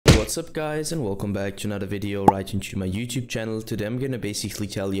What's up guys, and welcome back to another video right into my YouTube channel. Today I'm gonna basically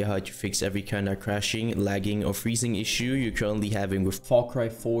tell you how to fix every kind of crashing, lagging or freezing issue you're currently having with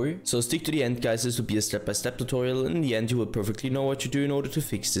Farcry 4. So stick to the end guys, this will be a step-by-step tutorial, and in the end you will perfectly know what to do in order to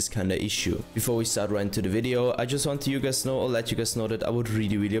fix this kind of issue. Before we start right into the video, I just want to let you guys know that I would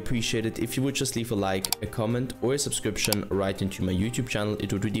really appreciate it if you would just leave a like, a comment or a subscription right into my YouTube channel.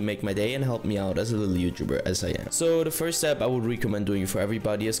 It would really make my day and help me out as a little YouTuber as I am. So the first step I would recommend doing for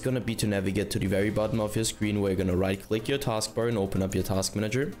everybody is gonna be to navigate to the very bottom of your screen, where you're gonna right click your taskbar and open up your task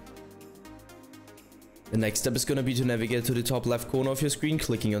manager. The next step is gonna be to navigate to the top left corner of your screen,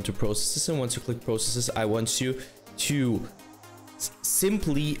 clicking onto processes, and once you click processes, I want you to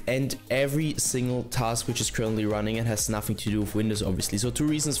simply end every single task which is currently running and has nothing to do with Windows, obviously. So two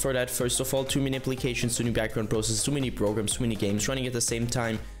reasons for that. First of all, too many applications, too many background processes, too many programs, too many games running at the same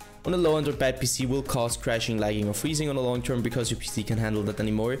time on a low end or bad PC will cause crashing, lagging or freezing on the long term, because your PC can't handle that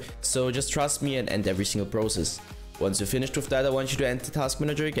anymore. So just trust me and end every single process. Once you're finished with that, I want you to enter Task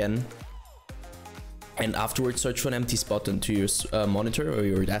Manager again, and afterwards search for an empty spot onto your monitor or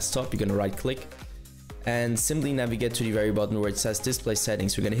your desktop. You're gonna right click and simply navigate to the very bottom where it says Display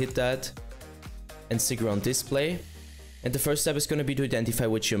Settings. We're gonna hit that and stick around Display. And the first step is going to be to identify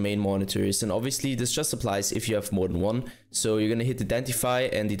which your main monitor is, and obviously this just applies if you have more than one. So you're going to hit identify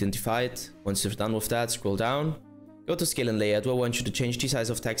and identify it. Once you're done with that, scroll down, go to scale and layout, where I want you to change the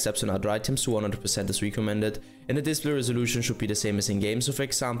size of text tabs and other items to 100% as recommended, and the display resolution should be the same as in game. So for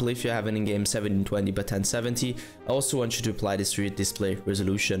example, if you have an in-game 1720 by 1070, I also want you to apply this to your display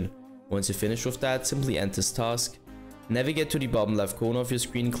resolution. Once you're finished with that, simply end this task. Navigate to the bottom left corner of your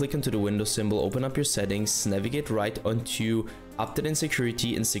screen, click onto the Windows symbol, open up your settings, navigate right onto Update and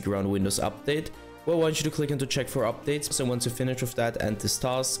Security, and stick around Windows Update, where I want you to click into Check for Updates. So once you finish with that, end this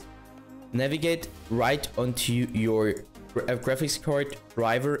task. Navigate right onto your graphics card,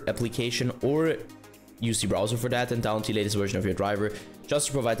 driver, application, or use the browser for that, and download the latest version of your driver, just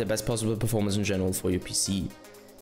to provide the best possible performance in general for your PC.